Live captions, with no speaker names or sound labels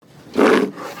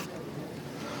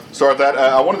start that.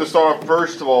 I wanted to start off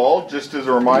first of all, just as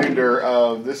a reminder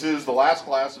of this is the last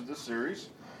class of this series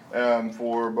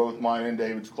for both mine and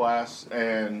David's class,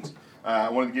 and I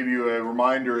wanted to give you a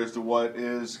reminder as to what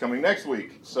is coming next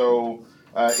week. So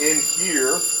in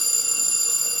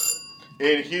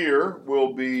here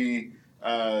will be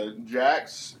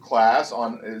Jack's class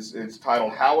on it's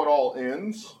titled "How It All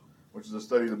Ends," which is a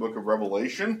study of the book of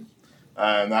Revelation,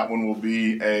 and that one will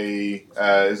be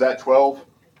is that 12?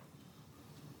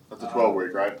 That's a 12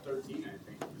 week, right? 13, I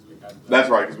think. That's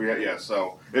right, because we had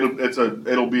So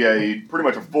it'll be a pretty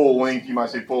much a full length, you might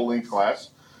say full length class,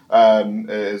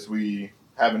 as we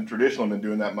haven't traditionally been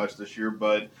doing that much this year.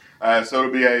 But so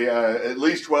it'll be at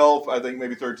least 12, I think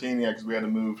maybe 13, because we had to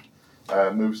move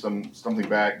something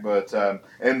back. But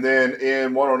and then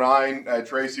in 109,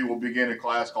 Tracy will begin a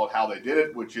class called How They Did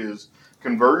It, which is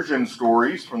conversion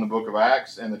stories from the book of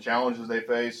Acts and the challenges they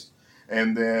faced.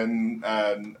 And then,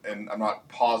 and I'm not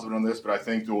positive on this, but I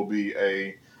think there will be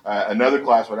another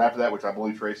class right after that, which I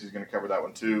believe Tracy's going to cover that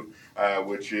one too,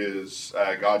 which is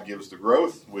God Gives the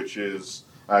Growth, which is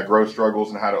growth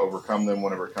struggles and how to overcome them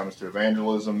whenever it comes to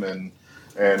evangelism and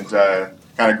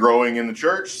kind of growing in the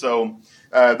church. So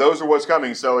those are what's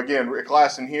coming. So again, a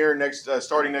class in here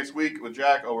starting next week with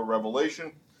Jack over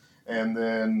Revelation, and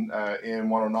then in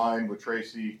 109 with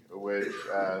Tracy, which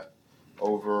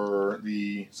over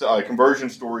the conversion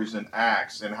stories in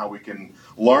Acts and how we can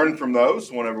learn from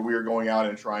those whenever we are going out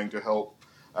and trying to help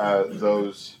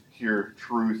those hear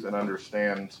truth and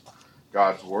understand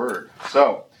God's Word.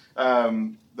 So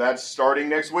that's starting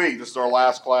next week. This is our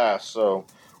last class. So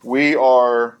we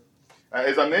are,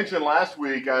 as I mentioned last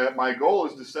week, my goal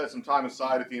is to set some time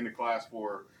aside at the end of class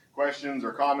for questions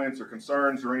or comments or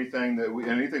concerns or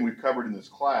anything we've covered in this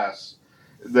class.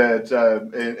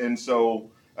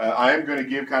 So I am going to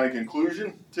give kind of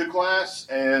conclusion to class,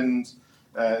 and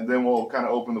then we'll kind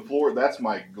of open the floor. That's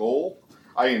my goal.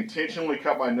 I intentionally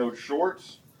cut my notes short,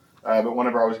 but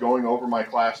whenever I was going over my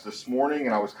class this morning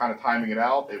and I was kind of timing it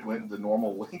out, it went the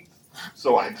normal length.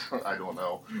 So I don't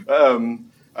know.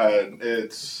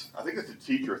 I think it's a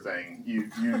teacher thing.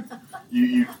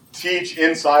 You teach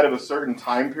inside of a certain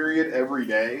time period every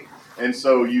day, and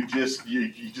so you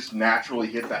just naturally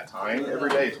hit that time every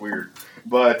day. It's weird,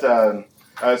 but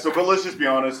let's just be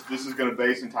honest. This is going to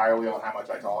base entirely on how much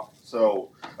I talk.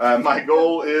 So my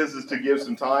goal is to give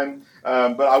some time.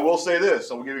 But I will say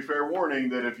this. I will give you fair warning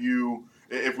that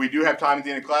if we do have time at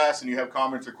the end of class and you have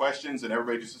comments or questions and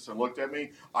everybody just sits and looked at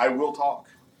me, I will talk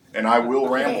and I will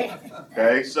ramble.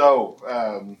 Okay. So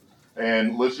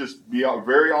and let's just be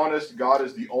very honest. God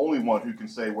is the only one who can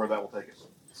say where that will take us.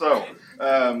 So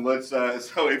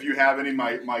So if you have any,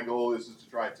 my goal is to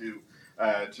try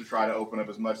to open up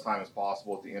as much time as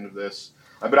possible at the end of this.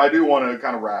 But I do want to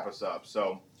kind of wrap us up.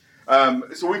 So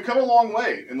we've come a long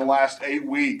way in the last 8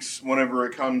 weeks whenever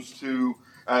it comes to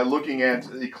looking at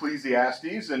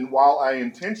Ecclesiastes. And while I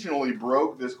intentionally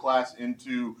broke this class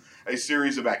into a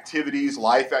series of activities,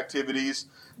 life activities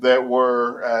that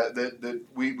were that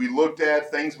we looked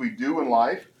at, things we do in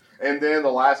life, and then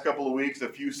the last couple of weeks, a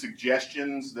few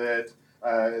suggestions that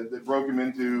broke them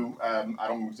into, I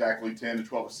don't know exactly, 10 to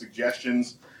 12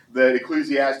 suggestions that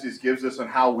Ecclesiastes gives us on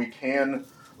how we can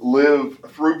live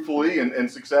fruitfully and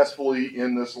successfully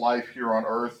in this life here on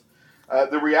earth.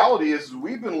 The reality is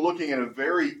we've been looking at a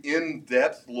very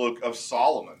in-depth look of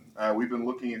Solomon. We've been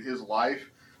looking at his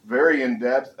life very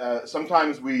in-depth.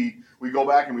 Sometimes we go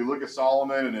back and we look at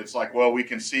Solomon and it's like, well, we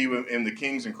can see in the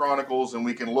Kings and Chronicles and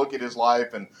we can look at his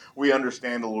life and we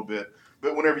understand a little bit.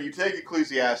 But whenever you take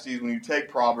Ecclesiastes, when you take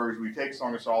Proverbs, when you take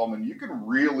Song of Solomon, you can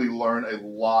really learn a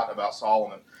lot about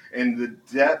Solomon and the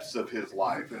depths of his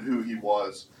life and who he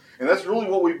was. And that's really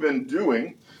what we've been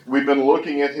doing. We've been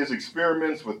looking at his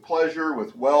experiments with pleasure,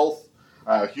 with wealth,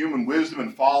 human wisdom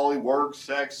and folly, work,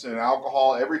 sex, and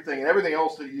alcohol, everything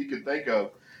else that you could think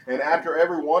of. And after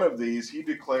every one of these, he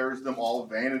declares them all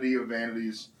vanity of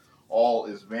vanities, all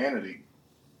is vanity.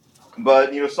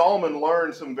 But, Solomon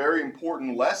learned some very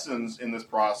important lessons in this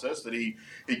process that he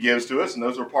gives to us, and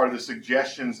those are part of the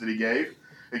suggestions that he gave,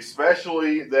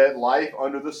 especially that life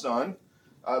under the sun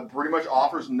pretty much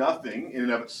offers nothing in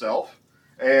and of itself,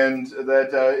 and that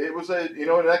it was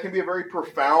and that can be a very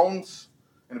profound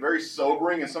and a very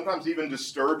sobering and sometimes even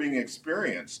disturbing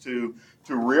experience to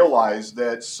realize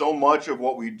that so much of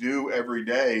what we do every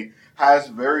day has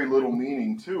very little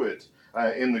meaning to it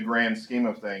in the grand scheme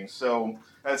of things. So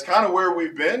that's kind of where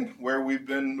we've been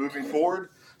moving forward.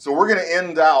 So we're going to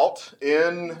end out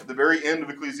in the very end of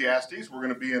Ecclesiastes. We're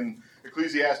going to be in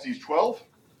Ecclesiastes 12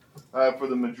 for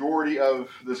the majority of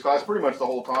this class, pretty much the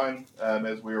whole time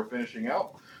as we are finishing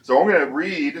out. So I'm going to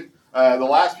read The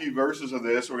last few verses of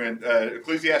this, we're going to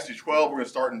Ecclesiastes 12. We're going to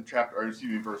start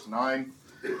in verse 9,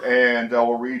 and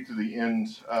we'll read to the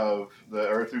end of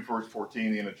through verse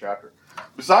 14, the end of the chapter.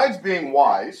 Besides being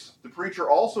wise, the preacher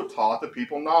also taught the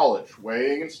people knowledge,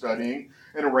 weighing and studying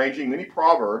and arranging many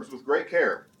proverbs with great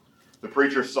care. The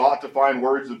preacher sought to find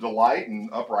words of delight, and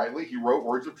uprightly he wrote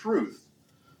words of truth.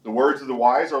 The words of the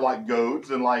wise are like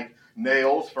goads, and like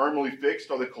nails firmly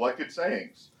fixed are the collected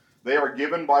sayings. They are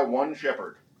given by one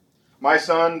shepherd. My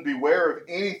son, beware of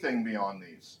anything beyond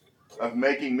these. Of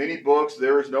making many books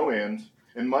there is no end,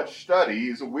 and much study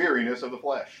is a weariness of the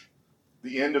flesh.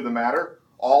 The end of the matter,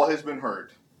 all has been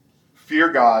heard. Fear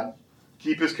God,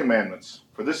 keep his commandments,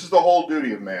 for this is the whole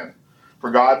duty of man. For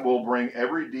God will bring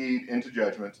every deed into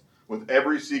judgment with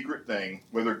every secret thing,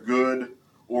 whether good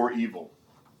or evil.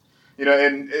 You know,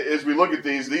 and as we look at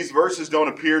these verses don't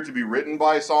appear to be written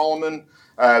by Solomon.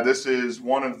 This is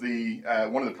one of the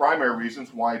primary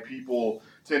reasons why people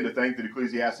tend to think that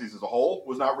Ecclesiastes as a whole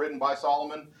was not written by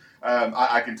Solomon.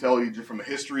 I can tell you just from a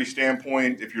history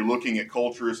standpoint, if you're looking at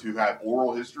cultures who have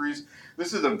oral histories,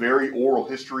 this is a very oral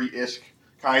history-ish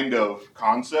kind of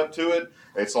concept to it.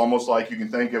 It's almost like you can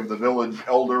think of the village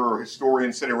elder or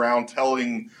historian sitting around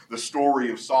telling the story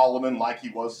of Solomon like he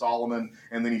was Solomon,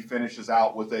 and then he finishes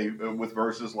out with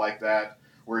verses like that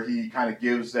where he kind of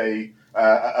gives a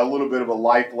little bit of a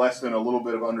life lesson, a little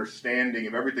bit of understanding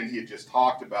of everything he had just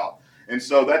talked about. And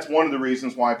so that's one of the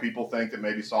reasons why people think that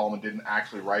maybe Solomon didn't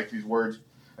actually write these words.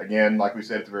 Again, like we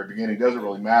said at the very beginning, it doesn't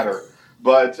really matter.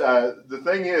 But the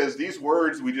thing is, these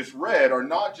words we just read are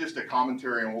not just a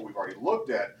commentary on what we've already looked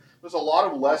at. There's a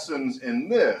lot of lessons in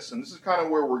this, and this is kind of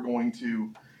where we're going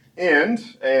to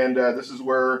end. And this is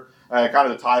where kind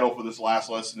of the title for this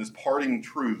last lesson is Parting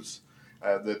Truths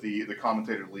that the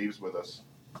commentator leaves with us.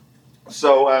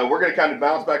 So we're going to kind of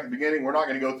bounce back to the beginning. We're not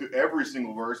going to go through every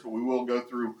single verse, but we will go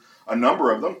through a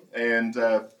number of them and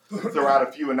throw out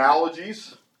a few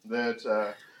analogies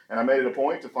that... And I made it a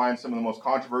point to find some of the most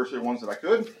controversial ones that I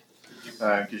could,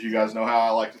 because you guys know how I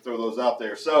like to throw those out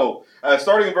there. So,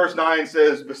 starting in verse 9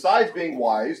 says, besides being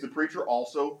wise, the preacher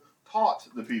also taught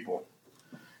the people.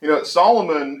 You know,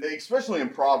 Solomon, especially in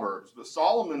Proverbs, but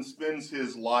Solomon spends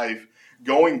his life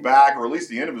going back, or at least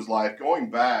the end of his life, going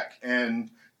back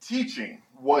and teaching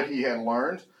what he had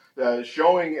learned,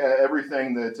 showing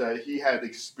everything that he had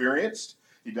experienced.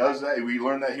 He does that. We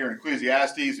learn that here in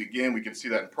Ecclesiastes. Again, we can see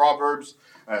that in Proverbs,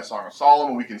 Song of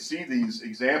Solomon. We can see these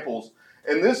examples.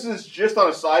 And this is just on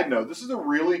a side note. This is a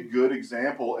really good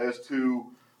example as to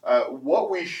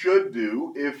what we should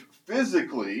do if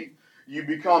physically you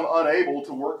become unable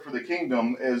to work for the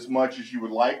kingdom as much as you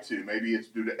would like to. Maybe it's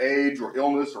due to age or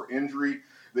illness or injury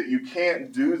that you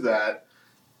can't do that.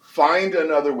 Find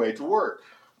another way to work.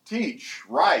 Teach,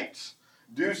 write,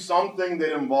 do something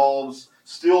that involves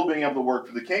still being able to work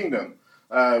for the kingdom.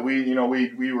 A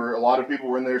lot of people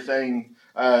were in there saying,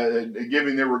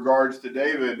 giving their regards to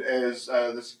David as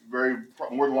this very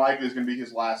more than likely is going to be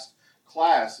his last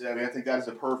class. I mean, I think that is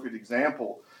a perfect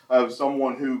example of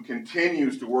someone who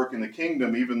continues to work in the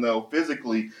kingdom, even though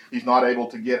physically he's not able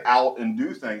to get out and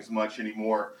do things much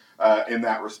anymore in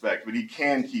that respect. But he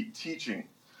can keep teaching,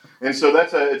 and so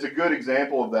it's a good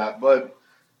example of that. But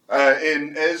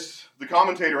and as the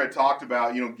commentator had talked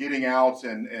about, getting out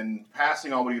and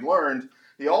passing on what he learned,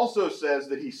 he also says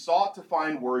that he sought to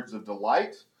find words of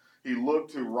delight. He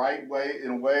looked to write in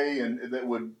a way and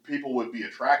that people would be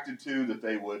attracted to, that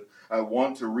they would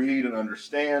want to read and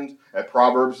understand.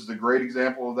 Proverbs is a great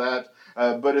example of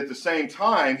that. But at the same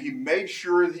time, he made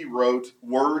sure that he wrote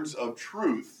words of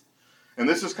truth. And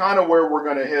this is kind of where we're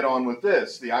going to hit on with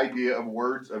this, the idea of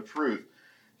words of truth.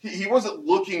 He wasn't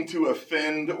looking to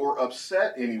offend or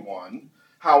upset anyone.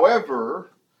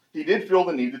 However, he did feel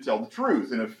the need to tell the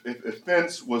truth. And if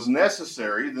offense was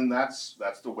necessary, then that's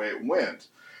the way it went.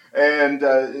 And,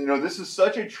 this is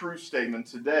such a true statement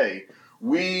today.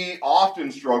 We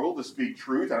often struggle to speak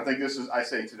truth. And I think this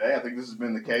has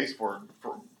been the case for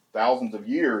thousands of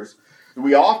years.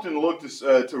 We often look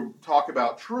to talk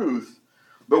about truth,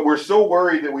 but we're so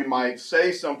worried that we might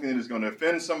say something that is going to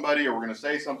offend somebody, or we're going to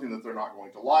say something that they're not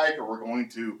going to like, or we're going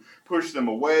to push them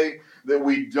away, that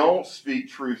we don't speak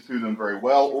truth to them very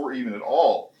well, or even at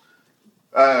all.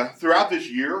 Throughout this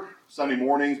year, Sunday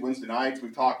mornings, Wednesday nights,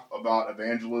 we've talked about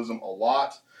evangelism a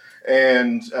lot.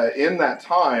 And in that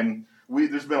time,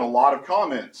 there's been a lot of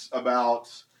comments about,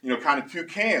 kind of two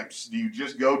camps. Do you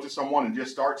just go to someone and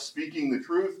just start speaking the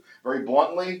truth very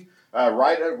bluntly?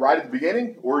 Right at the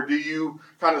beginning, or do you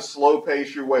kind of slow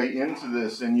pace your way into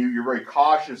this and you're very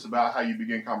cautious about how you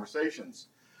begin conversations?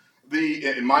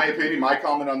 In my opinion, my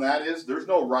comment on that is there's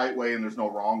no right way and there's no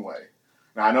wrong way.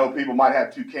 Now, I know people might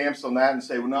have two camps on that and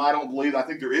say, well, no, I don't believe, I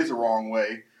think there is a wrong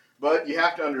way. But you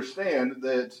have to understand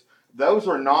that those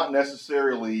are not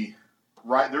necessarily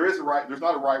right. There's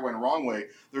not a right way and a wrong way.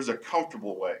 There's a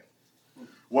comfortable way.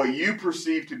 What you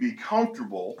perceive to be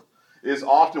comfortable is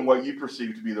often what you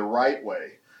perceive to be the right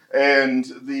way. And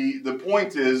the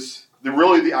point is,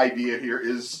 really the idea here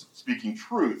is speaking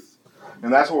truth.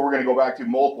 And that's what we're going to go back to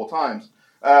multiple times.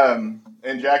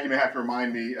 And Jackie may have to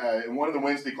remind me, in one of the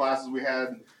Wednesday classes we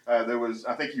had, there was,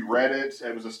 I think you read it.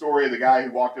 It was a story of the guy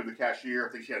who walked up to the cashier.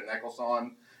 I think she had a necklace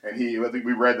on, and I think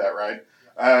we read that, right?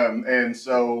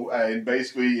 And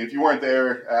basically, if you weren't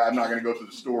there, I'm not going to go through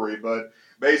the story, but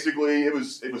basically it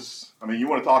was, I mean, you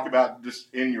want to talk about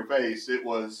just in your face, it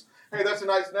was, hey, that's a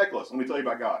nice necklace. Let me tell you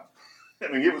about God.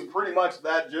 I mean, it was pretty much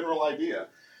that general idea.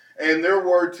 And there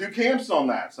were two camps on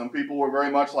that. Some people were very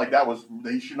much like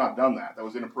he should not have done that. That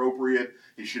was inappropriate.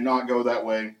 He should not go that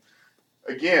way.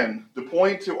 Again, the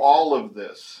point to all of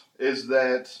this is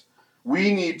that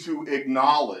we need to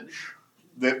acknowledge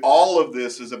that all of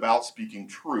this is about speaking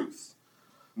truth,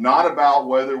 not about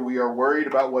whether we are worried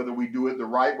about whether we do it the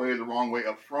right way or the wrong way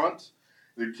up front.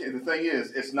 The thing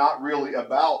is, it's not really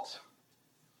about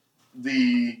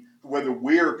whether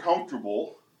we're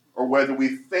comfortable or whether we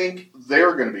think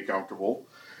they're going to be comfortable.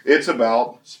 It's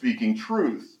about speaking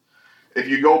truth. If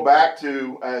you go back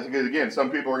to, again,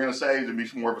 some people are going to say there'd be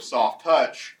more of a soft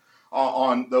touch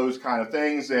on those kind of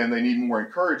things and they need more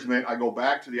encouragement. I go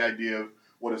back to the idea of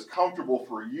what is comfortable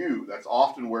for you. That's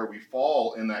often where we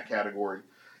fall in that category,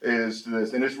 is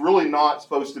this. And it's really not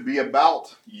supposed to be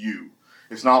about you.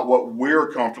 It's not what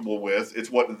we're comfortable with.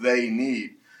 It's what they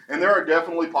need. And there are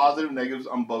definitely positive and negatives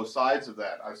on both sides of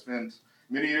that. I've spent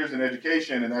many years in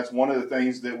education, and that's one of the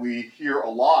things that we hear a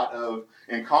lot of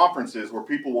in conferences where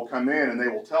people will come in and they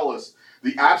will tell us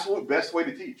the absolute best way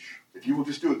to teach. If you will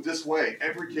just do it this way,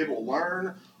 every kid will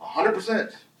learn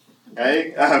 100%.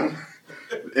 Okay? And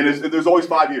there's always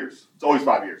 5 years. It's always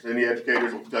 5 years. Any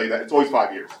educators will tell you that. It's always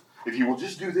 5 years. If you will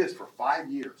just do this for 5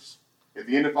 years, at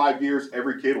the end of 5 years,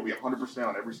 every kid will be 100%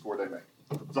 on every score they make.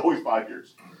 It's always 5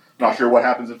 years. Not sure what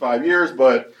happens in 5 years,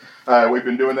 but we've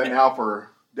been doing that now for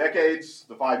decades.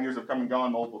 The 5 years have come and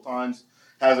gone multiple times.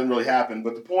 Hasn't really happened.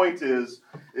 But the point is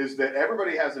that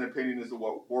everybody has an opinion as to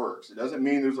what works. It doesn't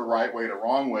mean there's a right way and a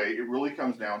wrong way. It really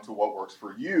comes down to what works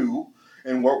for you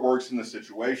and what works in the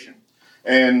situation.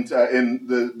 But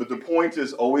the point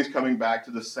is always coming back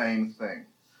to the same thing.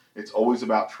 It's always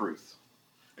about truth.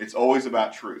 It's always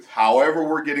about truth. However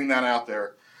we're getting that out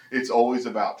there, it's always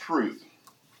about truth.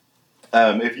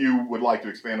 If you would like to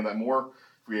expand on that more,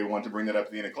 if we want to bring that up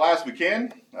at the end of class, we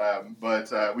can.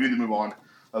 But we need to move on.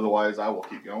 Otherwise, I will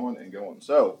keep going and going.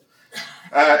 So,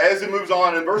 as it moves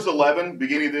on, in verse 11,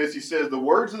 beginning of this, he says, the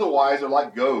words of the wise are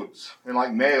like goads, and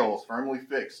like nails firmly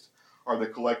fixed are the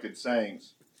collected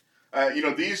sayings.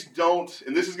 These don't,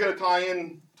 and this is going to tie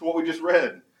in to what we just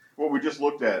read, what we just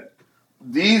looked at.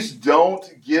 These don't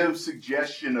give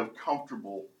suggestion of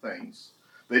comfortable things.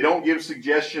 They don't give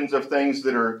suggestions of things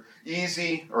that are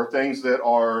easy or things that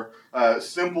are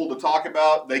simple to talk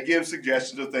about. They give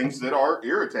suggestions of things that are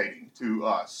irritating to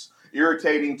us,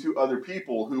 irritating to other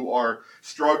people who are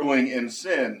struggling in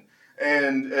sin.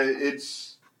 And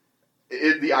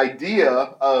the idea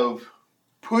of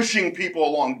pushing people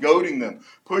along, goading them,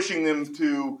 pushing them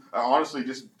to, honestly,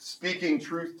 just speaking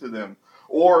truth to them,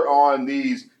 or on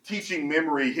these teaching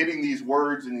memory, hitting these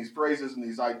words and these phrases and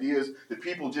these ideas that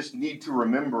people just need to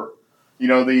remember.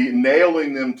 The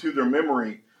nailing them to their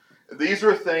memory. These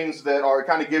are things that are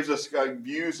kind of gives us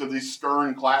views of these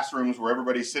stern classrooms where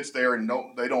everybody sits there and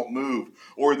they don't move,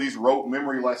 or these rote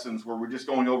memory lessons where we're just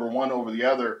going over one over the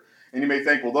other. And you may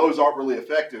think, well, those aren't really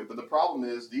effective. But the problem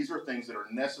is these are things that are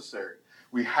necessary.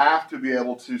 We have to be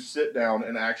able to sit down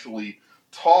and actually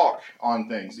talk on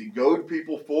things, and goad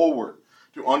people forward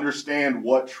to understand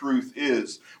what truth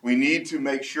is. We need to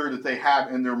make sure that they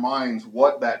have in their minds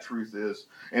what that truth is,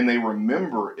 and they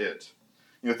remember it.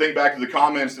 Think back to the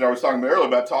comments that I was talking about earlier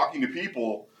about talking to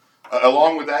people.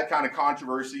 Along with that kind of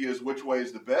controversy is which way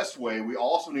is the best way, we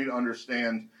also need to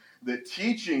understand that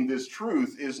teaching this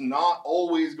truth is not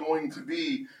always going to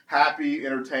be happy,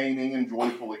 entertaining, and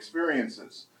joyful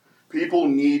experiences. People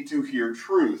need to hear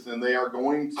truth, and a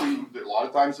lot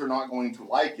of times they're not going to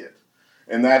like it.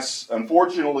 And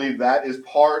unfortunately, that is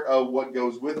part of what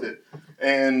goes with it.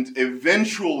 And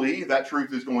eventually, that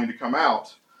truth is going to come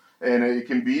out. And it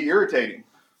can be irritating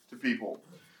to people.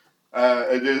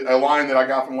 A line that I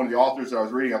got from one of the authors that I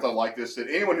was reading, I thought like this, said,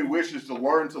 anyone who wishes to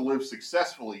learn to live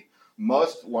successfully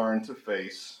must learn to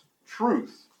face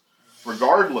truth,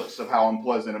 regardless of how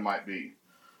unpleasant it might be,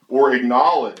 or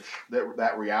acknowledge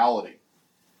that reality.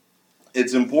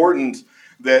 It's important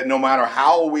that no matter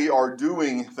how we are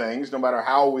doing things, no matter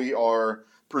how we are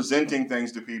presenting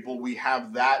things to people, we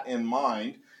have that in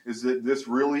mind, is that this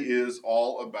really is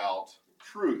all about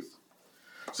truth.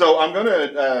 So I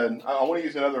want to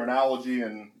use another analogy,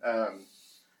 and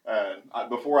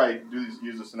before I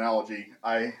use this analogy,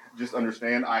 I just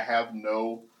understand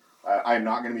I'm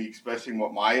not going to be expressing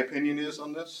what my opinion is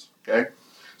on this, okay?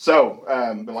 So,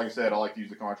 but like I said, I like to use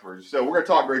the controversy. So we're going to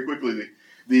talk very quickly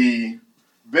the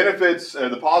benefits,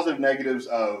 the positive negatives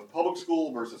of public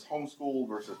school versus homeschool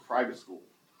versus private school,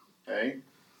 okay?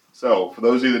 So for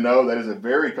those of you that know, that is a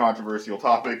very controversial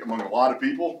topic among a lot of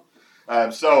people.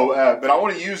 But I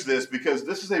want to use this because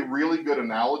this is a really good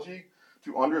analogy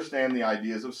to understand the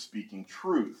ideas of speaking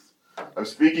truth,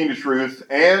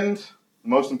 and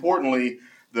most importantly,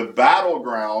 the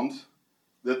battleground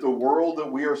that the world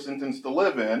that we are sentenced to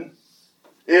live in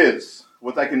is,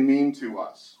 what that can mean to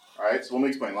us. All right, so let me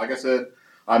explain. Like I said,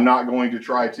 I'm not going to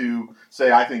try to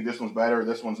say I think this one's better,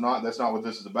 this one's not. That's not what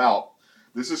this is about.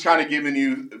 This is kind of giving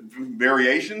you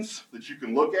variations that you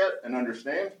can look at and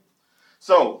understand.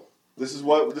 So this is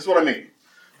what I mean.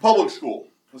 Public school.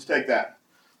 Let's take that.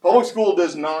 Public school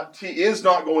is not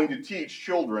going to teach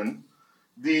children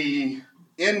the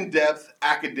in-depth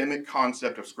academic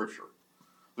concept of Scripture.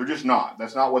 They're just not.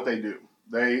 That's not what they do.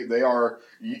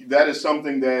 That is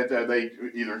something that they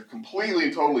either completely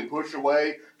and totally push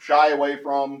away, shy away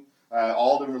from,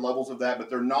 all different levels of that, but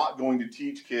they're not going to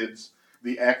teach kids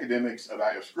the academics of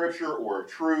Scripture or of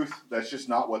truth. That's just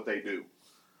not what they do.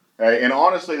 Okay? And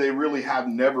honestly, they really have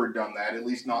never done that, at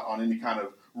least not on any kind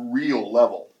of real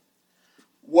level.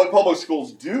 What public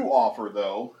schools do offer,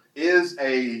 though, is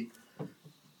a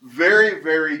very,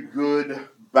 very good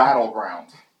battleground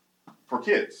for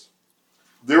kids.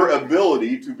 Their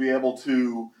ability to be able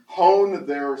to hone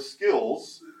their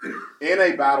skills in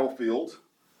a battlefield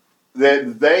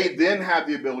that they then have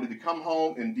the ability to come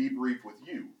home and debrief with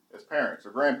you as parents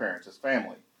or grandparents, as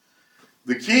family.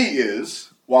 The key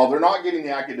is, while they're not getting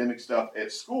the academic stuff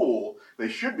at school, they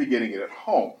should be getting it at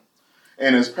home.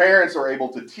 And as parents are able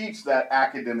to teach that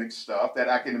academic stuff, that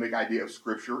academic idea of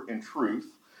Scripture and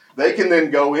truth, they can then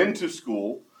go into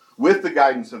school with the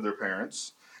guidance of their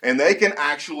parents, and they can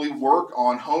actually work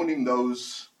on honing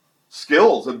those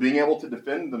skills of being able to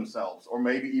defend themselves or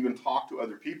maybe even talk to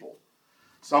other people.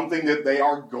 Something that they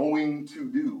are going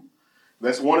to do.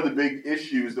 That's one of the big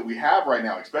issues that we have right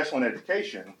now, especially in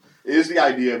education, is the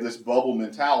idea of this bubble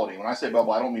mentality. When I say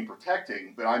bubble, I don't mean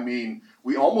protecting, but I mean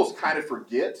we almost kind of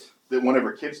forget that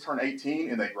whenever kids turn 18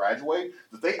 and they graduate,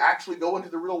 that they actually go into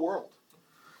the real world.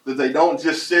 That they don't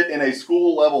just sit in a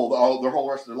school level their whole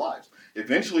rest of their lives.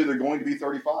 Eventually, they're going to be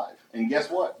 35. And guess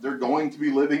what? They're going to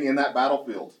be living in that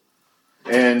battlefield.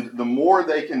 And the more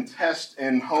they can test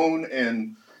and hone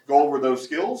and go over those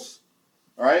skills,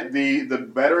 all right, the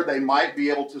better they might be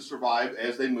able to survive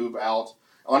as they move out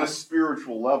on a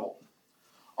spiritual level.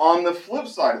 On the flip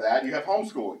side of that, you have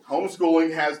homeschooling.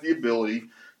 Homeschooling has the ability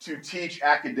to teach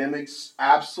academics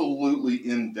absolutely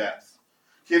in depth.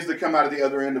 Kids that come out of the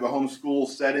other end of a homeschool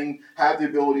setting have the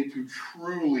ability to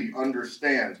truly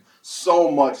understand so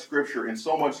much Scripture and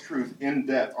so much truth in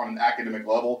depth on an academic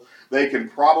level. They can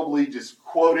probably just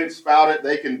quote it, spout it.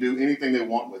 They can do anything they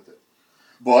want with it.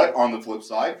 But on the flip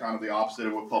side, kind of the opposite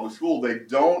of with public school, they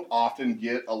don't often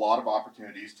get a lot of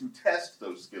opportunities to test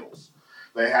those skills.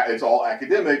 It's all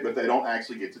academic, but they don't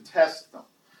actually get to test them.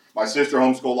 My sister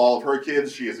homeschooled all of her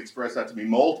kids. She has expressed that to me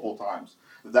multiple times,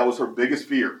 that was her biggest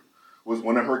fear, was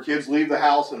when her kids leave the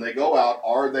house and they go out,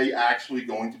 are they actually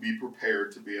going to be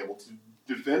prepared to be able to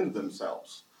defend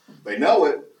themselves? They know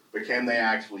it, but can they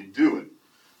actually do it?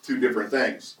 Two different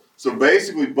things. So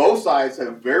basically, both sides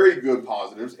have very good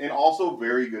positives and also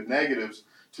very good negatives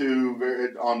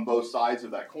on both sides of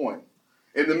that coin.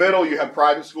 In the middle, you have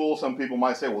private school. Some people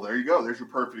might say, well, there you go. There's your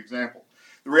perfect example.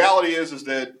 The reality is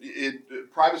that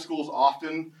private schools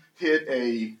often hit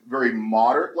a very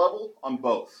moderate level on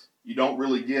both. You don't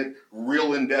really get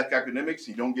real in-depth academics.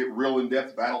 You don't get real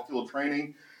in-depth battlefield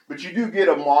training. But you do get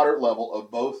a moderate level of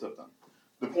both of them.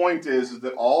 The point is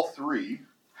that all three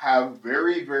have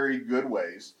very, very good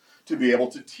ways to be able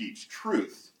to teach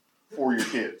truth for your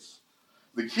kids.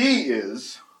 The key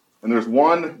is, and there's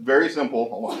one very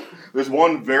simple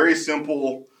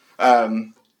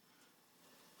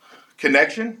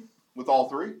connection with all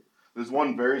three. There's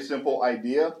one very simple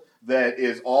idea that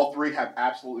is all three have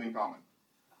absolutely in common.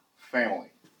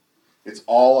 Family. It's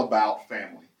all about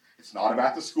family. It's not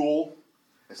about the school.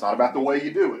 It's not about the way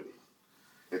you do it.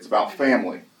 It's about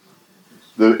family.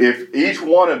 If each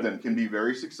one of them can be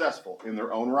very successful in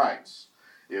their own rights,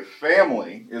 if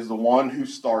family is the one who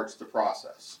starts the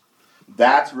process,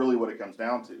 That's really what it comes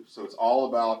down to. So it's all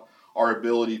about our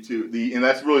ability and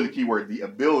that's really the key word, the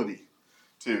ability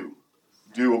to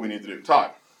do what we need to do.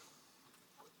 Todd.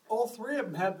 All three of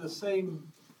them have the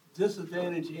same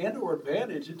disadvantage and or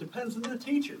advantage. It depends on the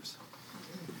teachers.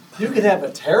 You can have a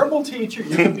terrible teacher.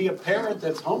 You can be a parent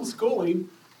that's homeschooling,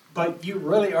 but you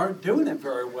really aren't doing it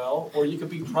very well. Or you could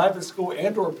be private school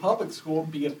and or public school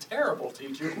and be a terrible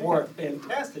teacher or a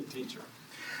fantastic teacher.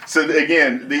 So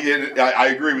again, I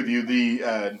agree with you.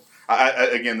 The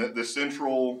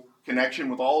central connection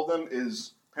with all of them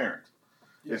is parent.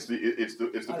 Yeah. It's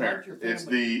the parent.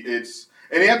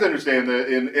 And you have to understand that.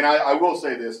 And I will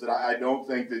say this, that I don't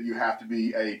think that you have to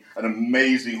be an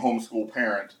amazing homeschool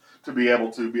parent to be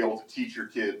able to teach your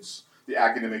kids the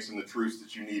academics and the truths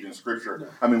that you need in Scripture. No.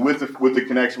 I mean, with the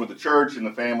connection with the church and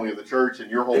the family of the church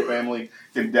and your whole family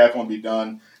can definitely be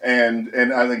done. And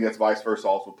I think that's vice versa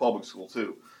also with public school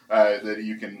too. That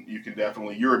you can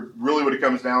definitely, really what it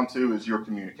comes down to is your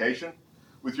communication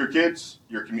with your kids,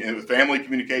 your family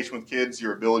communication with kids,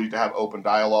 your ability to have open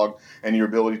dialogue, and your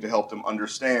ability to help them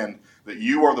understand that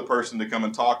you are the person to come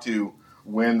and talk to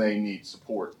when they need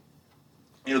support.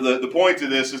 You know, the point to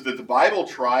this is that the Bible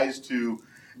tries to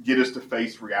get us to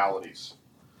face realities.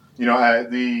 You know,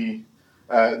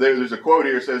 there's a quote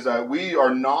here that says, we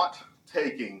are not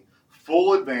taking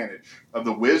full advantage of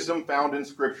the wisdom found in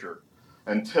Scripture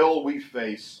until we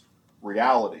face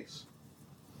realities.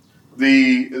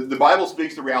 The Bible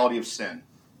speaks the reality of sin.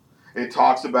 It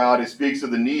speaks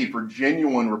of the need for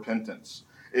genuine repentance.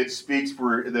 It speaks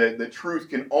for that truth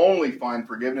can only find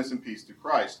forgiveness and peace through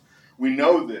Christ. We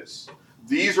know this.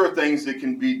 These are things that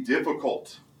can be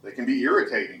difficult. They can be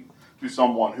irritating to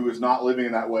someone who is not living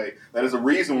in that way. That is a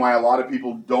reason why a lot of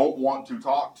people don't want to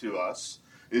talk to us,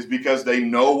 is because they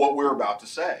know what we're about to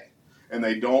say. And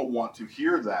they don't want to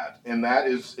hear that. And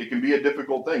it can be a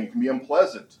difficult thing. It can be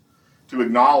unpleasant to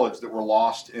acknowledge that we're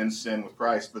lost in sin with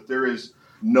Christ. But there is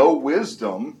no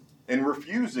wisdom in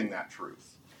refusing that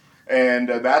truth. And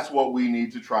that's what we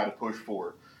need to try to push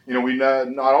for. You know,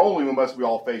 not only must we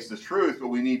all face this truth, but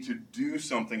we need to do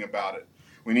something about it.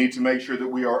 We need to make sure that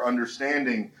we are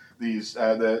understanding these,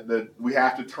 that we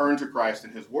have to turn to Christ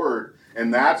and His Word.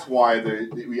 And that's why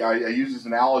I use this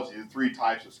analogy, the three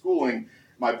types of schooling.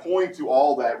 My point to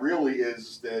all that really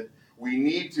is that we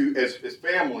need to, as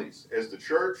families, as the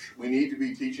church, we need to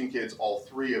be teaching kids all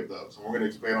three of those. And we're going to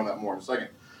expand on that more in a second.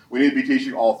 We need to be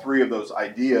teaching all three of those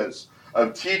ideas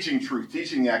of teaching truth,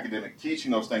 teaching the academic,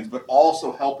 teaching those things, but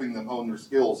also helping them hone their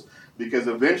skills, because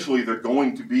eventually they're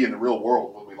going to be in the real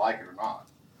world, whether we like it or not.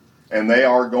 And they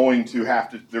are going to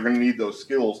they're going to need those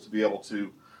skills to be able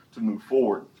to move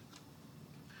forward.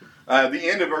 The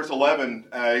end of verse 11,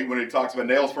 when it talks about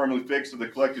nails firmly fixed to the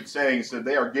collected sayings, said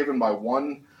they are given by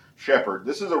one shepherd.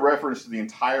 This is a reference to the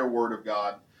entire Word of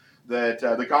God, that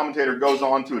the commentator goes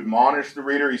on to admonish the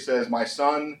reader. He says, my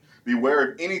son,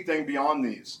 beware of anything beyond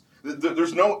these.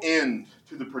 There's no end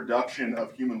to the production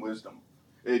of human wisdom.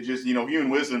 It just, human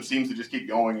wisdom seems to just keep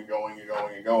going and going and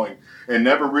going and going, and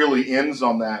never really ends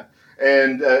on that.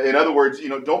 And in other words,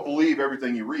 don't believe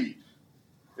everything you read.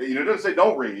 It doesn't say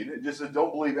don't read. It just says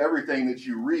don't believe everything that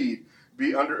you read.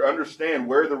 Understand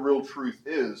where the real truth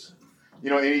is.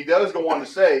 And he does go on to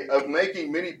say, of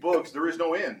making many books, there is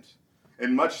no end.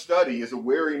 And much study is a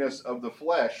weariness of the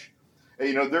flesh.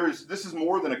 This is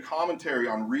more than a commentary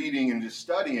on reading and just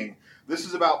studying. This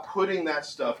is about putting that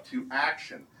stuff to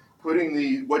action,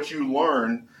 putting what you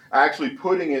learn, actually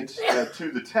putting it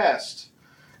to the test.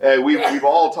 We've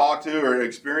all talked to or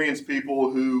experienced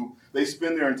people who they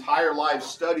spend their entire lives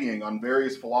studying on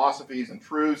various philosophies and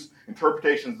truths,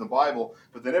 interpretations of the Bible,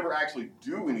 but they never actually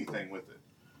do anything with it.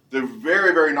 They're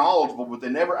very, very knowledgeable, but they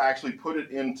never actually put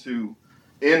it into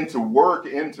work,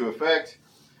 into effect.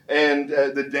 And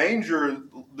there's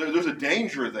a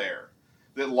danger there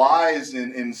that lies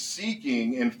in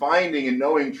seeking and finding and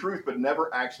knowing truth, but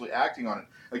never actually acting on it.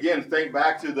 Again, think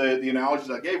back to the analogies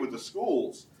I gave with the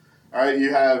schools. All right,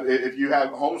 if you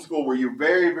have homeschool where you're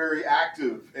very, very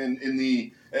active in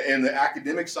the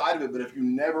academic side of it, but if you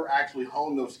never actually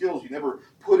hone those skills, you never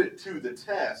put it to the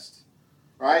test,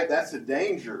 right? That's a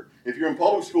danger. If you're in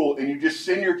public school and you just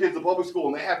send your kids to public school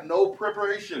and they have no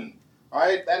preparation,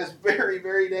 right? That is very,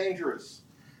 very dangerous,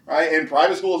 right? And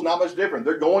private school is not much different.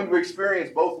 They're going to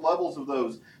experience both levels of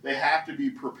those. They have to be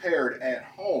prepared at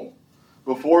home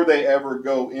before they ever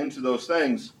go into those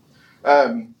things.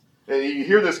 You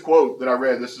hear this quote that I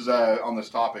read. This is on this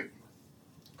topic.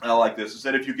 I like this. It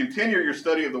said, if you continue your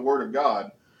study of the Word of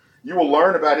God, you will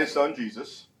learn about His Son,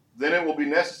 Jesus. Then it will be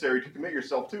necessary to commit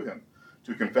yourself to Him,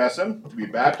 to confess Him, to be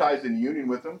baptized in union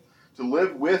with Him, to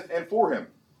live with and for Him.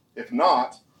 If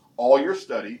not, all your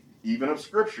study even of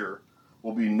Scripture,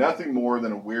 will be nothing more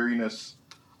than a weariness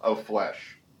of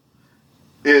flesh.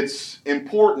 It's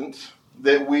important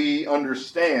that we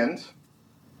understand,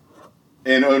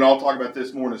 and I'll talk about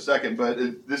this more in a second, but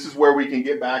this is where we can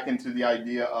get back into the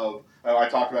idea of, I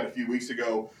talked about a few weeks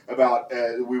ago, about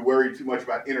we worry too much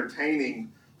about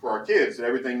entertaining for our kids, that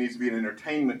everything needs to be an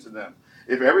entertainment to them.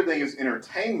 If everything is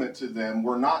entertainment to them,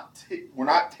 we're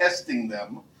not testing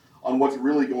them on what's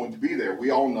really going to be there.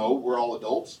 We all know, we're all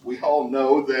adults, we all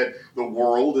know that the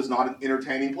world is not an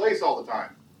entertaining place all the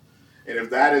time. And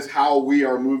if that is how we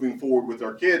are moving forward with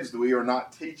our kids, that we are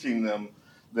not teaching them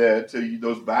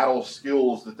those battle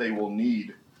skills that they will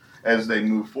need as they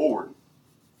move forward.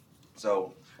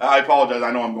 So I apologize. I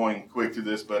know I'm going quick through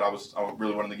this, but I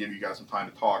really wanted to give you guys some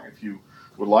time to talk if you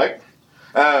would like.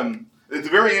 At the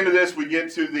very end of this, we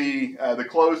get to the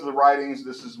close of the writings.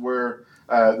 This is where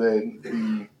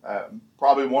probably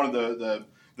one of the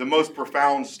most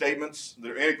profound statements.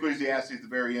 They're in Ecclesiastes at the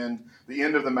very end. The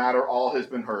end of the matter, all has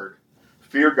been heard.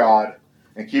 Fear God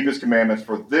and keep His commandments,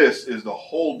 for this is the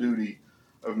whole duty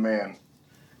of man.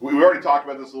 We already talked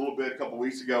about this a little bit a couple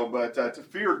weeks ago, but to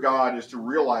fear God is to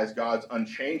realize God's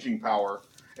unchanging power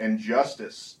and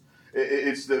justice.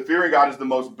 Fearing God is the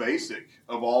most basic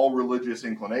of all religious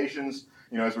inclinations.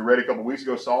 You know, as we read a couple weeks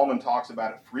ago, Solomon talks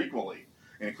about it frequently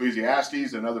in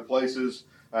Ecclesiastes and other places.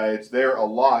 It's there a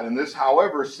lot. And this,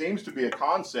 however, seems to be a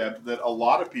concept that a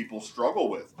lot of people struggle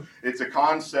with. It's a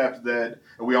concept that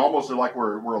we almost are like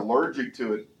we're allergic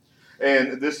to it.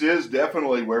 And this is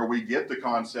definitely where we get the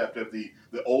concept of the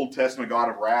Old Testament God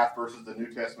of wrath versus the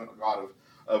New Testament God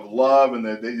of love, and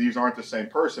that these aren't the same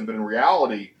person. But in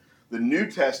reality, the New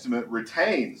Testament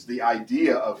retains the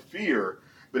idea of fear,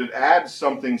 but it adds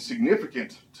something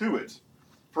significant to it.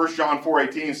 1 John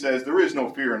 4:18 says, there is no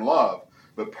fear in love,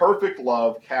 but perfect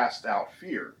love casts out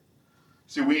fear.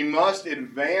 See, we must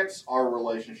advance our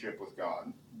relationship with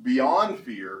God beyond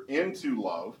fear into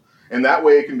love, and that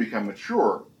way it can become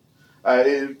mature.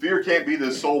 Fear can't be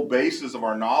the sole basis of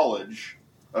our knowledge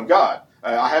of God.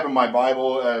 I have in my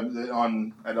Bible, I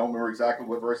don't remember exactly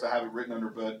what verse I have it written under,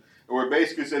 but where it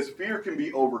basically says, fear can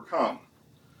be overcome,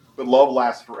 but love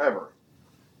lasts forever.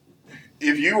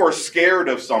 If you are scared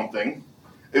of something,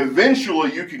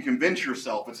 eventually you can convince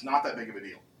yourself it's not that big of a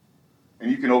deal.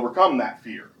 And you can overcome that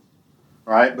fear.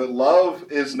 Right? But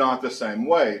love is not the same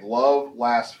way. Love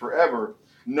lasts forever.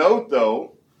 Note,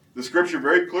 though, the Scripture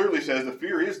very clearly says the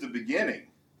fear is the beginning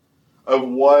of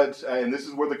what, and this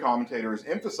is where the commentator is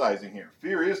emphasizing here.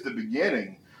 Fear is the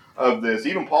beginning of this.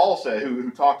 Even Paul said,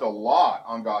 who talked a lot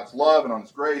on God's love and on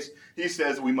His grace, he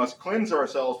says we must cleanse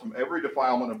ourselves from every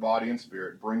defilement of body and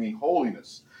spirit, bringing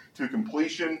holiness to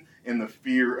completion in the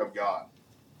fear of God.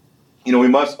 You know, we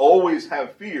must always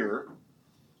have fear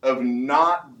of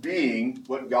not being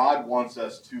what God wants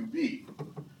us to be.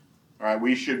 All right,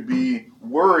 we should be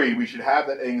worried. We should have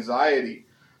that anxiety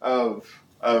of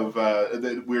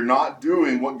that we're not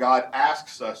doing what God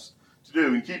asks us to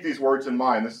do. And keep these words in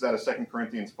mind. This is out of 2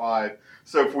 Corinthians 5.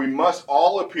 So if we must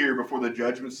all appear before the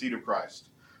judgment seat of Christ,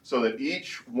 so that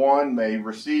each one may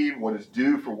receive what is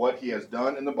due for what he has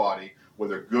done in the body,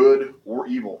 whether good or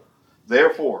evil.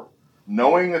 Therefore,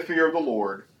 knowing the fear of the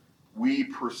Lord, we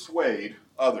persuade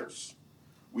others.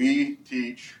 We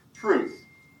teach truth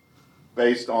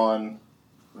based on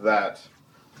that.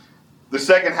 The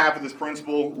second half of this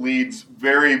principle leads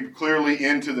very clearly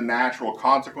into the natural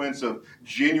consequence of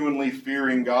genuinely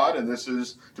fearing God. And this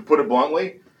is, to put it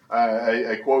bluntly,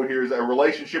 a quote here is, a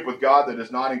relationship with God that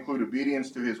does not include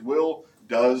obedience to His will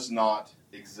does not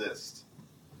exist.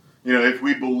 You know, if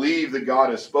we believe that God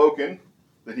has spoken,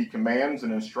 that He commands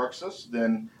and instructs us,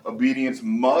 then obedience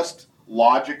must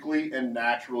logically and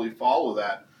naturally follow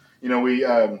that. You know, we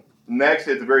next,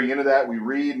 at the very end of that, we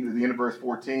read into the end of verse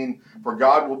 14, for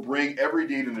God will bring every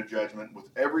deed into judgment with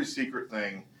every secret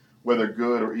thing, whether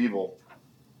good or evil.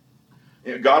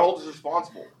 You know, God holds us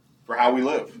responsible for how we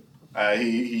live.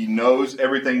 He knows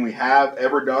everything we have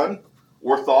ever done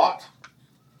or thought,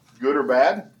 good or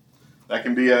bad. That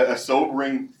can be a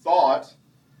sobering thought,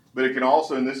 but it can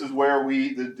also, and this is where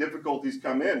the difficulties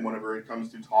come in whenever it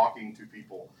comes to talking to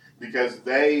people, because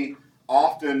they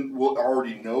often will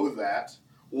already know that,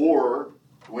 or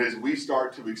as we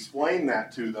start to explain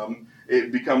that to them,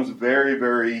 it becomes very,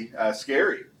 very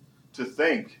scary to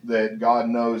think that God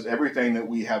knows everything that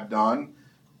we have done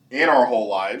in our whole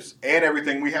lives and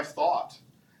everything we have thought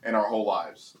in our whole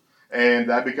lives. And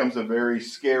that becomes a very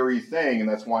scary thing, and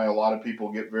that's why a lot of people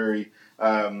get very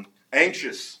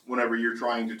anxious whenever you're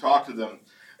trying to talk to them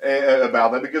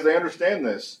about that, because they understand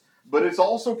this. But it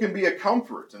also can be a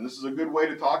comfort, and this is a good way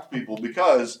to talk to people,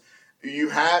 because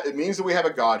it means that we have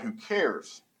a God who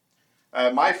cares.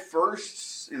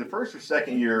 The first or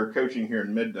second year coaching here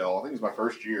in Middale, I think it was my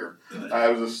first year. It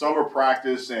was a summer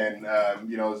practice, and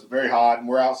it was very hot, and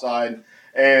we're outside,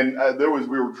 and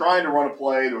we were trying to run a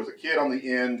play. There was a kid on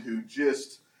the end who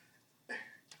just,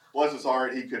 bless his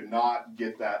heart, he could not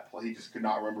get that play. He just could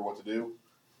not remember what to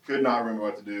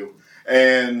do.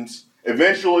 And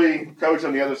eventually, coach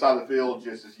on the other side of the field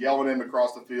just is yelling him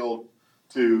across the field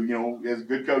to, as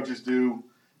good coaches do,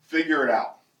 figure it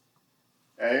out.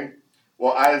 Okay?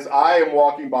 Well, as I am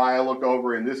walking by, I look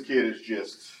over, and this kid is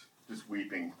just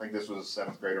weeping. I think this was a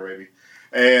 7th grader maybe.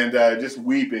 And just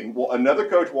weeping. Well, another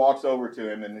coach walks over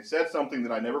to him, and he said something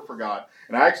that I never forgot.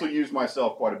 And I actually used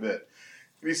myself quite a bit.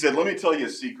 He said, let me tell you a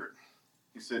secret.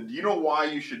 He said, do you know why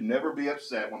you should never be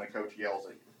upset when a coach yells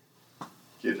at you?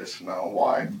 Kid just, no,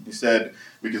 why? He said,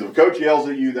 because if a coach yells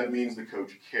at you, that means the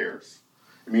coach cares.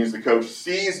 It means the coach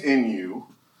sees in you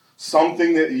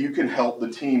something that you can help the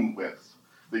team with.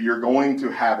 That you're going to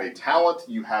have a talent,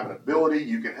 you have an ability,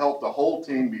 you can help the whole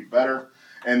team be better,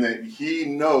 and that he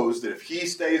knows that if he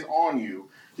stays on you,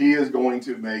 he is going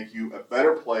to make you a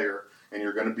better player, and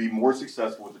you're going to be more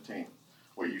successful with the team.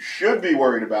 What you should be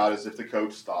worried about is if the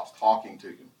coach stops talking to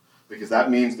you, because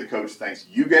that means the coach thinks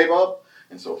you gave up,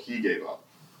 and so he gave up.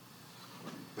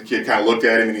 The kid kind of looked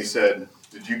at him, and he said,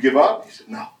 did you give up? He said,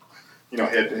 no.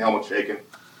 Head and helmet shaking,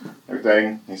 everything.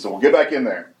 And he said, well, get back in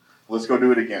there. Let's go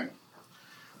do it again.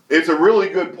 It's a really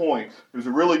good point. It was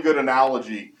a really good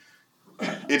analogy.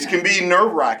 It can be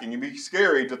nerve-wracking. It can be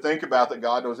scary to think about that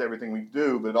God knows everything we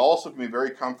do, but it also can be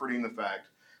very comforting the fact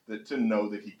that to know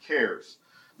that he cares.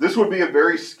 This would be a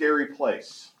very scary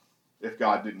place if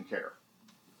God didn't care.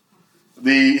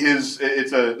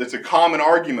 It's a common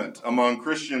argument among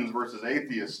Christians versus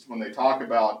atheists when they talk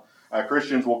about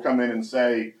Christians will come in and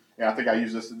say, and I think I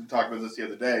used this to talk about this the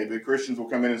other day, but Christians will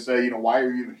come in and say, why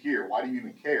are you even here? Why do you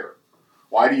even care?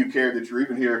 Why do you care that you're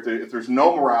even here? If there's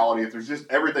no morality, if there's just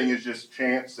everything is just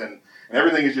chance and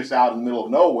everything is just out in the middle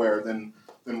of nowhere, then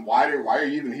why are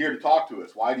you even here to talk to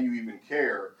us? Why do you even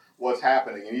care what's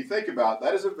happening? And you think about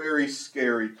that is a very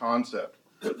scary concept.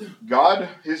 God,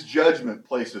 his judgment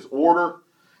places order,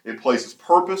 it places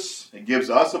purpose, it gives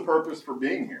us a purpose for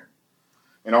being here.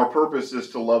 And our purpose is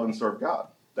to love and serve God.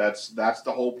 That's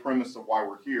the whole premise of why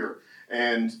we're here.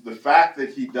 And the fact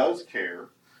that he does care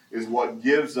is what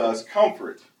gives us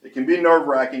comfort. It can be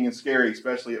nerve-wracking and scary,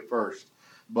 especially at first.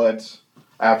 But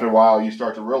after a while, you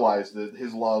start to realize that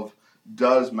his love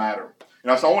does matter.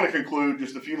 So I want to conclude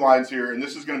just a few lines here, and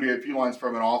this is going to be a few lines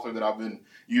from an author that I've been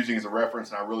using as a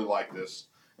reference, and I really like this.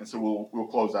 And so we'll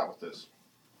close out with this.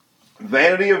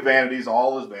 Vanity of vanities,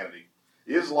 all is vanity.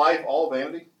 Is life all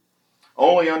vanity?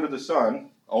 Only under the sun,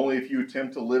 only if you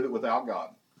attempt to live it without God.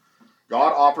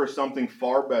 God offers something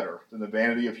far better than the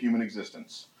vanity of human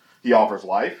existence. He offers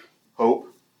life,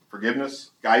 hope, forgiveness,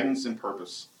 guidance, and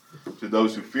purpose to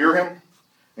those who fear him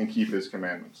and keep his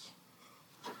commandments.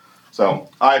 So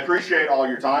I appreciate all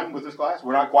your time with this class.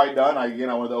 We're not quite done. I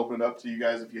wanted to open it up to you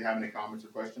guys if you have any comments or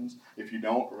questions. If you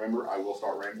don't, remember, I will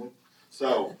start rambling.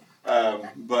 So,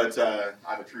 but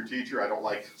I'm a true teacher. I don't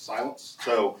like silence.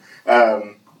 So,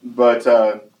 but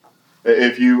I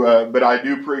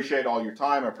do appreciate all your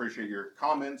time. I appreciate your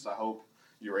comments. I hope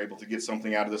you're able to get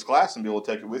something out of this class and be able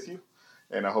to take it with you.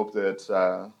 And I hope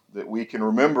that we can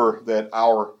remember that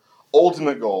our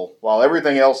ultimate goal, while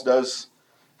everything else does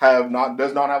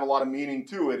not have a lot of meaning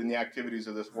to it in the activities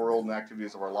of this world and the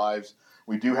activities of our lives,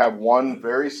 we do have one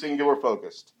very singular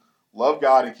focus: love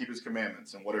God and keep his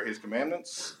commandments. And what are his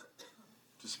commandments?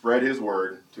 To spread his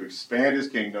word, to expand his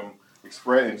kingdom,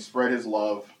 spread his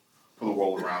love for the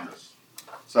world around us.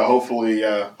 So hopefully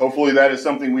that is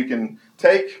something we can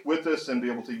take with us and be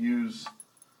able to use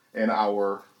in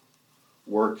our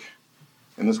work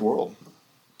in this world.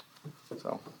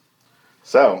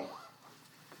 So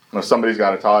if somebody's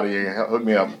got a toddy, hook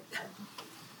me up.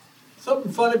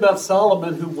 Something funny about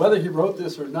Solomon, who, whether he wrote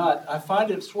this or not, I find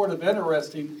it sort of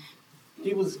interesting.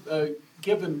 He was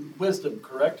given wisdom,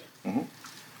 correct? Mm-hmm.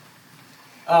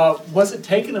 Was it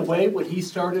taken away when he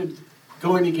started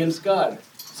going against God?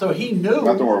 So he knew.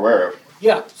 Not that we're aware of.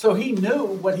 Yeah, so he knew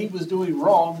what he was doing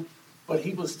wrong, but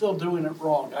he was still doing it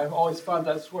wrong. I've always found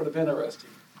that sort of interesting.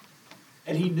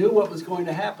 And he knew what was going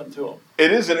to happen to him.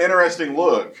 It is an interesting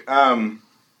look.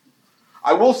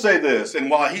 I will say this,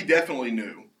 and while he definitely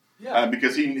knew,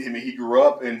 because he grew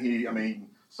up and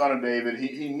son of David,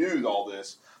 he knew all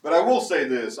this. But I will say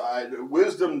this,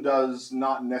 wisdom does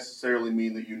not necessarily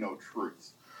mean that you know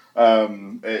truth.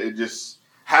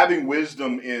 Having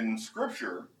wisdom in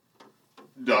Scripture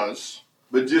does,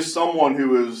 but just someone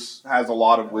who has a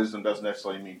lot of wisdom doesn't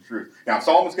necessarily mean truth. Now, in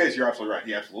Solomon's case, you're absolutely right.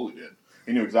 He absolutely did.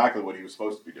 He knew exactly what he was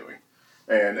supposed to be doing.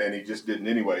 and he just didn't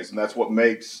anyways. And that's what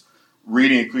makes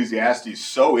reading Ecclesiastes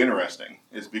so interesting,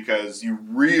 is because you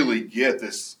really get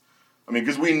this. I mean,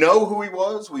 because we know who he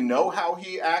was, we know how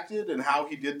he acted and how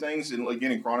he did things, and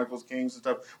again in Chronicles, Kings and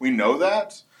stuff, we know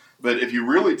that. But if you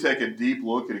really take a deep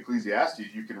look at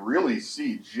Ecclesiastes, you can really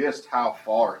see just how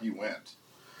far he went,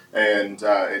 and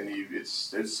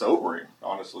it's sobering,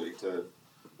 honestly, to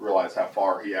realize how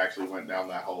far he actually went down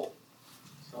that hole.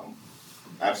 So,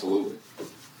 absolutely.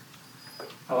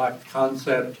 I like the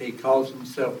concept. He calls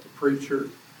himself the preacher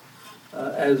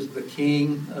as the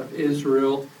king of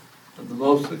Israel, the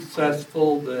most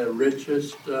successful, the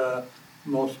richest,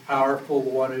 most powerful, the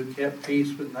one who kept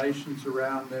peace with nations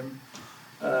around him.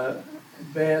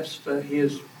 Best, he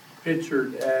is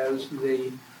pictured as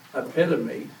the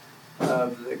epitome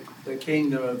of the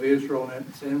kingdom of Israel and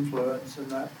its influence in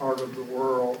that part of the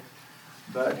world.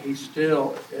 But he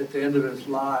still, at the end of his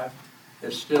life,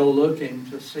 is still looking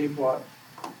to see what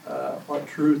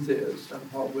truth is and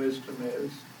what wisdom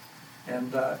is.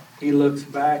 And he looks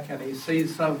back and he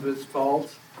sees some of his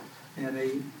faults, and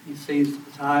he sees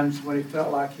the times when he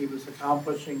felt like he was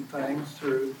accomplishing things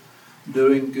through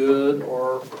doing good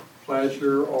or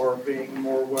pleasure or being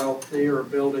more wealthy or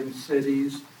building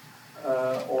cities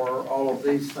or all of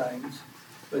these things.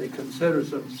 But he considers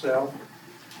himself,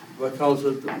 because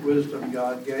of the wisdom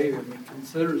God gave him, he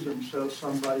considers himself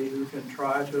somebody who can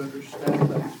try to understand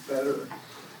things better.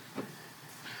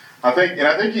 I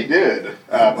think he did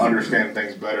understand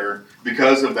things better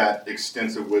because of that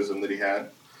extensive wisdom that he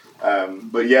had.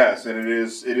 But yes, and it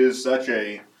is such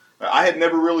a. I had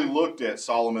never really looked at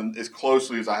Solomon as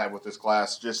closely as I have with this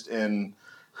class, just in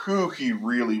who he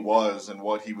really was and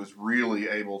what he was really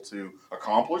able to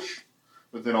accomplish,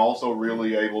 but then also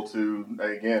really able to,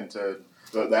 again,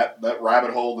 that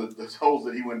rabbit hole, those holes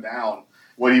that he went down,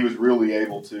 what he was really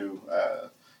able to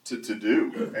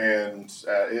do. And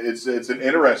it's an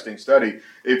interesting study.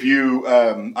 If you,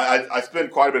 I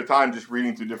spend quite a bit of time just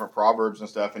reading through different proverbs and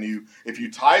stuff, and if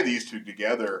you tie these two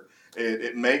together,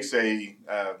 it makes a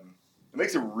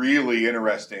really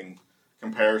interesting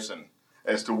comparison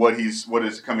as to what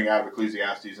is coming out of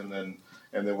Ecclesiastes, and then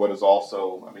what is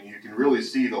also. I mean, you can really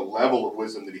see the level of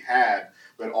wisdom that he had,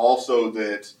 but also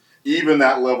that even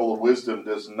that level of wisdom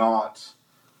does not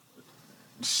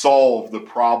solve the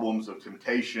problems of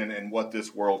temptation and what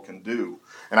this world can do.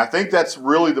 And I think that's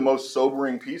really the most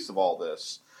sobering piece of all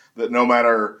this, that no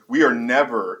matter, we are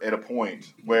never at a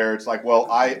point where it's like, well,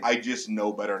 I just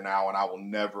know better now, and I will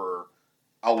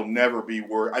never be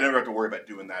worried. I never have to worry about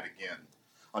doing that again.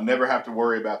 I'll never have to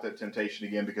worry about that temptation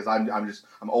again because I'm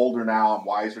older now, I'm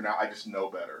wiser now, I just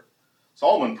know better.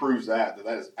 Solomon proves that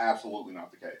is absolutely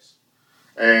not the case.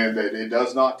 And it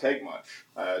does not take much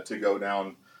to go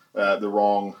down the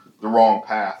wrong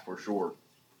path, for sure.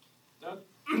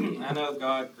 I know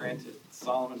God granted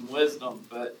Solomon wisdom,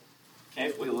 but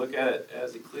can't we look at it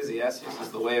as Ecclesiastes as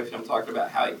the way of him talking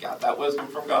about how he got that wisdom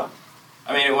from God?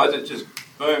 I mean, it wasn't just,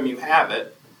 boom, you have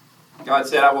it. God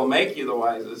said, I will make you the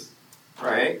wisest,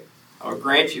 right? I will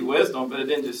grant you wisdom, but it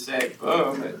didn't just say,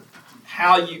 boom.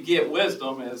 How you get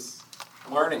wisdom is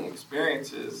learning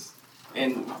experiences,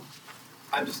 and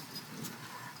I just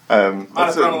might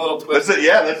have thrown a little twist.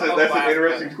 That's an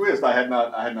interesting twist. I had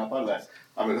not thought of that.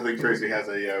 I think Tracy has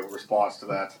a response to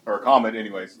that, or a comment,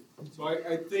 anyways. So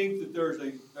I think that there's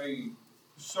a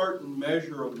certain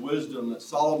measure of wisdom that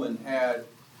Solomon had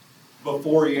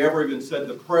before he ever even said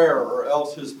the prayer, or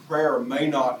else his prayer may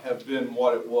not have been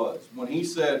what it was. When he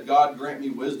said, God grant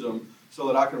me wisdom so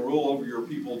that I can rule over your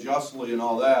people justly and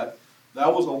all that,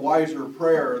 that was a wiser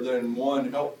prayer than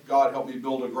one, God help me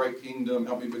build a great kingdom,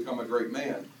 help me become a great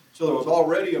man. So there was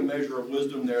already a measure of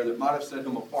wisdom there that might have set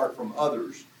him apart from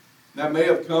others. That may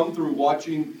have come through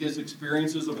watching his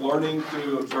experiences of learning,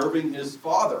 through observing his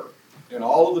father and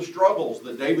all of the struggles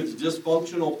that David's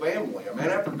dysfunctional family, a man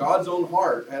after God's own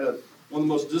heart, had one of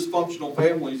the most dysfunctional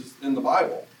families in the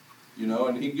Bible,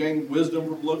 and he gained wisdom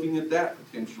from looking at that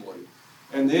potentially.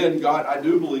 And then I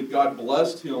do believe God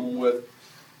blessed him with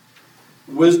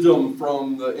wisdom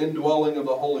from the indwelling of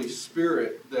the Holy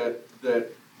Spirit that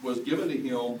was given to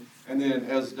him. And then,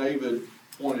 as David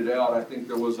pointed out, I think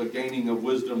there was a gaining of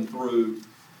wisdom through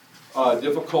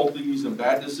difficulties and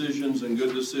bad decisions and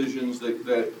good decisions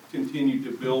that continued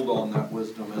to build on that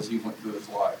wisdom as he went through his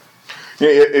life. Yeah,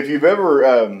 if you've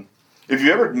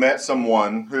ever met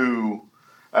someone who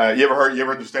you ever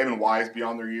heard the statement "wise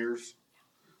beyond their years"?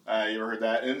 You ever heard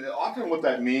that? And often what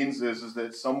that means is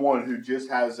that someone who just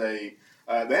has they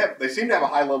seem to have a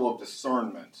high level of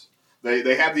discernment.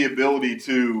 They have the ability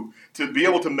to be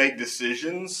able to make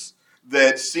decisions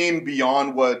that seem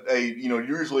beyond what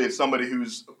usually it's somebody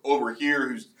who's over here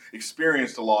who's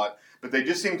experienced a lot, but they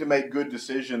just seem to make good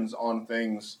decisions on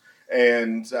things,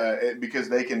 and because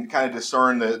they can kind of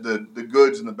discern the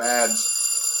goods and the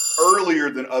bads earlier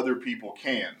than other people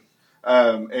can.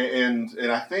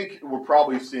 And I think we're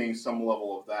probably seeing some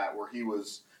level of that where he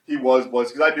was blessed,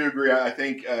 because I do agree. I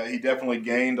think he definitely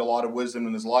gained a lot of wisdom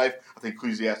in his life. I think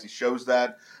Ecclesiastes shows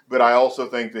that, but I also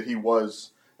think that he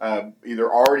was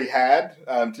either already had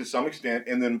to some extent,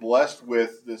 and then blessed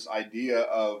with this idea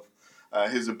of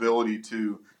his ability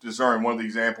to discern. One of the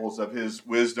examples of his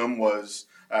wisdom was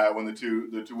when the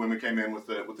two women came in with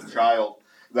the child.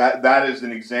 That is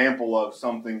an example of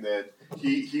something that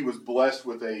he was blessed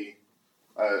with that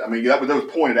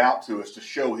was pointed out to us to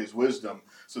show his wisdom.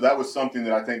 So that was something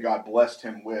that I think God blessed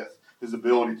him with, his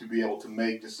ability to be able to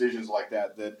make decisions like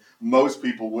that most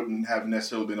people wouldn't have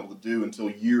necessarily been able to do until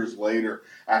years later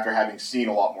after having seen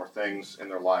a lot more things in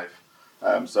their life.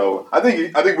 So I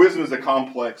think wisdom is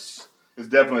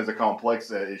definitely a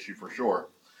complex issue for sure.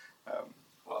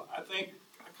 Well, I think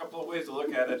a couple of ways to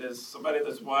look at it is somebody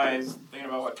that's wise, thinking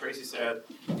about what Tracy said,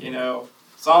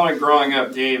 Solomon growing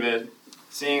up David,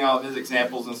 seeing all of his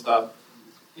examples and stuff,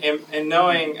 and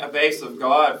knowing a base of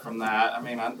God from that. I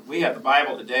mean, we have the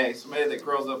Bible today. Somebody that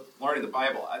grows up learning the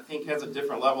Bible, I think, has a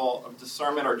different level of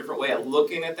discernment or a different way of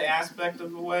looking at the aspect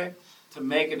of the way to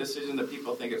make a decision that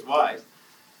people think is wise.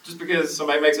 Just because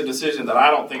somebody makes a decision that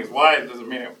I don't think is wise doesn't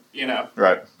mean it,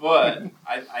 Right. But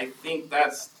I think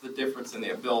that's the difference in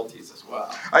the abilities as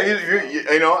well.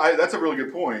 That's a really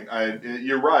good point.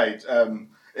 You're right.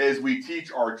 As we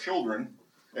teach our children,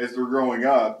 as they're growing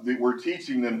up, we're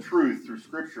teaching them truth through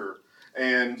Scripture,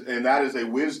 and that is a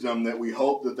wisdom that we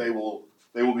hope that they will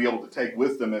be able to take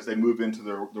with them as they move into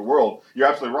the world. You're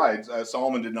absolutely right.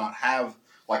 Solomon did not have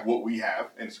like what we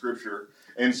have in Scripture,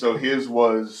 and so his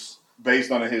was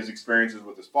based on his experiences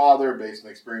with his father, based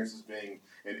on experiences being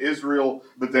in Israel,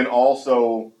 but then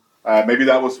also maybe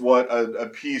that was what a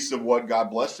piece of what God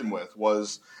blessed him with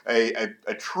was a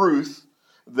truth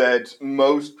that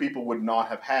most people would not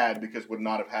have had because would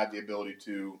not have had the ability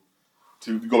to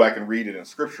go back and read it in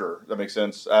Scripture. That makes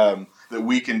sense. That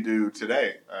we can do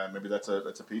today. Maybe that's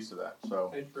a piece of that.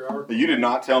 So but you did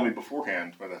not tell me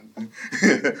beforehand.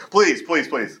 Please.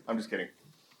 I'm just kidding.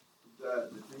 The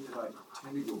thing that I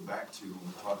tend to go back to when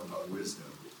we talk about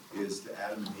wisdom is to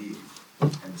Adam and Eve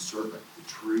and the serpent. The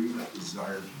true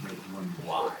desire to make one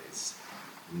wise.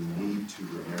 We need to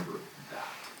remember that.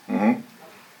 Mm-hmm.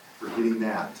 Forgetting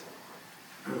that,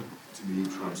 to me,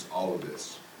 trumps all of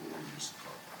this, what we just talked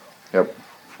about. Yep.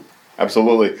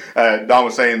 Absolutely. Don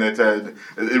was saying that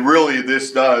it really,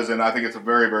 this does, and I think it's a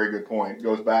very, very good point, it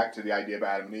goes back to the idea of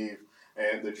Adam and Eve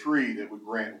and the tree that would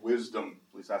grant wisdom.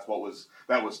 At least that's what was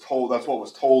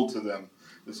told to them.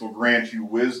 This will grant you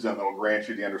wisdom. It will grant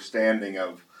you the understanding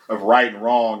of right and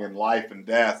wrong and life and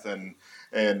death, and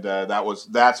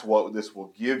that's what this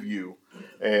will give you.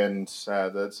 And so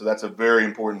that's a very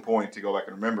important point to go back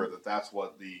and remember that's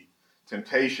what the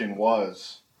temptation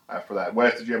was for that.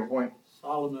 Wes, did you have a point?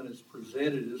 Solomon is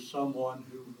presented as someone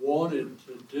who wanted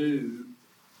to do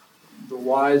the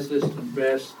wisest and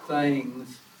best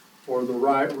things for the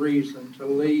right reason, to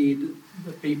lead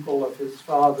the people of his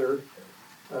father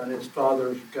and his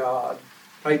father's God.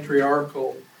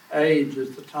 Patriarchal age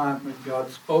is the time when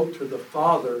God spoke to the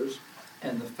fathers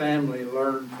and the family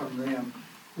learned from them.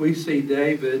 We see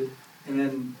David, and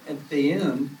then at the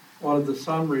end, one of the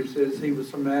summaries is he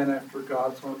was a man after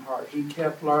God's own heart. He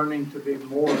kept learning to be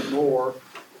more and more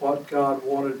what God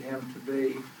wanted him to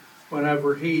be.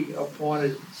 Whenever he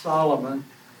appointed Solomon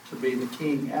to be the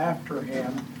king after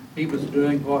him, he was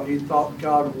doing what he thought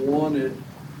God wanted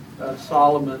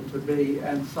Solomon to be,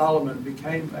 and Solomon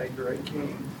became a great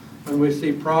king. When we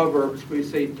see Proverbs, we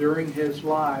see during his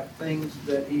life things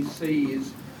that he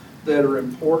sees that are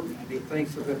important. He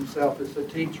thinks of himself as a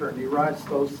teacher, and he writes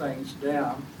those things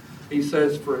down. He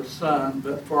says for his son,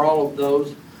 but for all of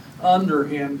those under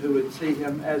him who would see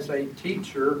him as a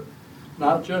teacher,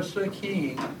 not just a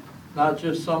king, not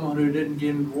just someone who didn't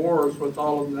get in wars with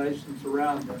all of the nations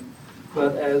around him,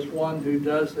 but as one who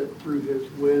does it through his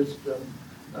wisdom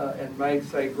and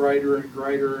makes a greater and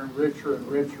greater and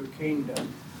richer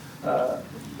kingdom. The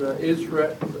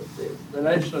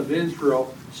nation of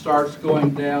Israel starts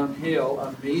going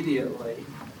downhill immediately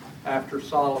after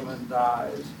Solomon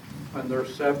dies. When they're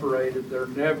separated, they're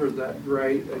never that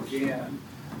great again.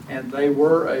 And they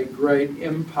were a great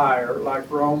empire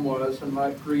like Rome was and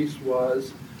like Greece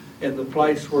was in the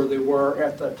place where they were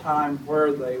at the time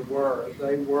where they were.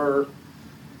 They were,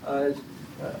 as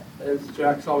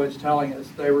Jack's always telling us,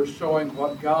 they were showing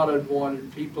what God had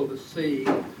wanted people to see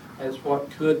as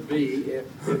what could be if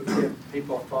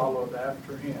people followed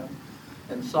after him.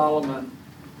 And Solomon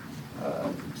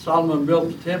built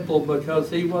the temple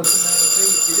because he wasn't at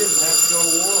peace. He didn't have to go to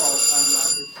war all the time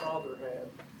like his father had.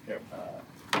 Yep.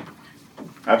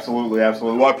 Absolutely,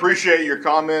 absolutely. Well, I appreciate your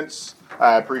comments.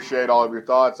 I appreciate all of your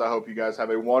thoughts. I hope you guys have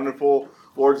a wonderful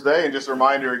Lord's Day. And just a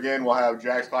reminder again, we'll have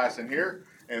Jack's class in here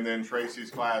and then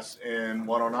Tracy's class in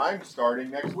 109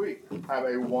 starting next week. Have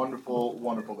a wonderful,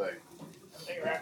 wonderful day.